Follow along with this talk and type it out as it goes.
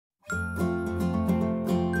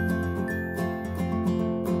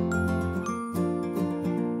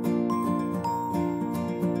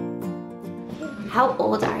How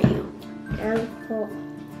old are you? I'm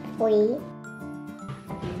 3.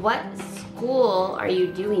 What school are you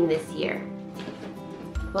doing this year?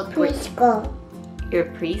 What grade? Preschool.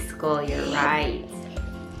 You're preschool, you're right.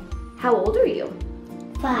 How old are you?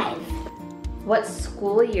 5. What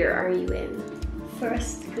school year are you in?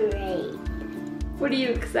 1st grade. What are you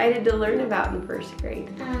excited to learn about in 1st grade?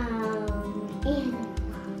 Animals.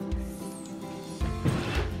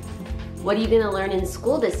 What are you gonna learn in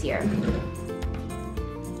school this year?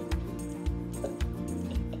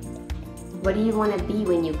 What do you want to be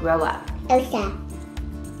when you grow up? Elsa.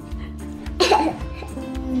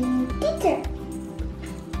 Teacher.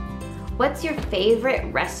 What's your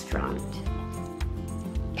favorite restaurant?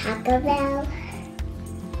 Taco Bell.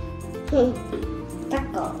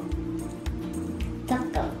 Taco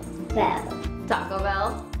Bell. Taco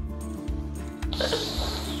Bell?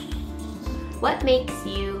 What makes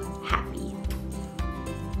you happy?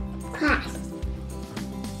 Class.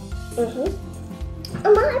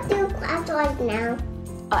 I'm gonna do class right now.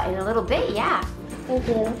 In a little bit, yeah. Thank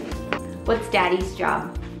you. What's Daddy's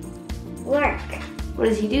job? Work. What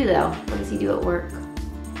does he do though? What does he do at work?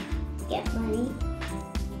 Get money.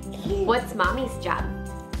 What's Mommy's job?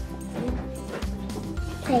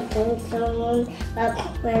 Taking someone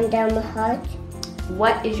up random heart.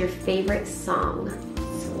 What is your favorite song?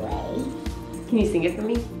 Sway. Can you sing it for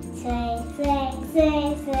me? Sway, sway,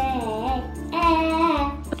 sway, sway.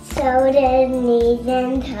 So the knees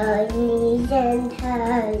and toes.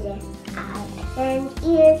 Eyes and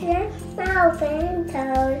ears and mouth and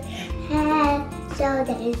toes. Head,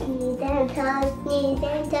 shoulders, knees and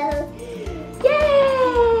toes.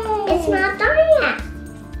 Yay! It's not done yet.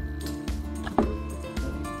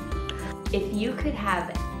 If you could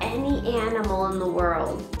have any animal in the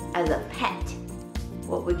world as a pet,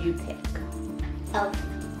 what would you pick? Oh.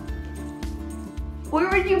 Where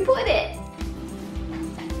would you put it?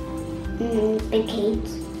 The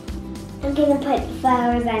cage. I'm gonna put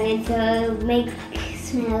flowers on it so it'll make it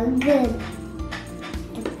smell good.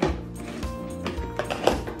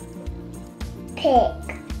 Pig.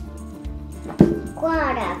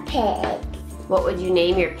 Guava pig. What would you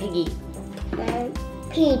name your piggy?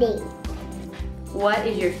 Petey. What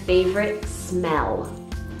is your favorite smell?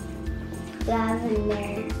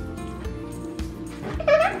 Lavender.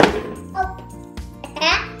 Oh.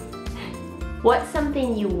 What's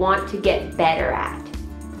something you want to get better at?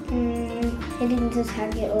 Hitting the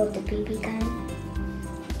target with the BB gun.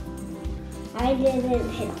 I didn't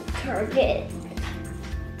hit the target.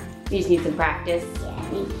 You just need some practice. Yeah,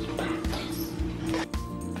 I need practice.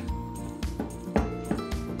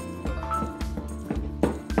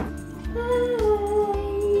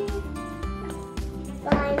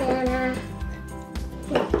 Bye, Nana.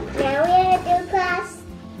 Now we're gonna do class.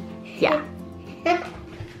 Yeah.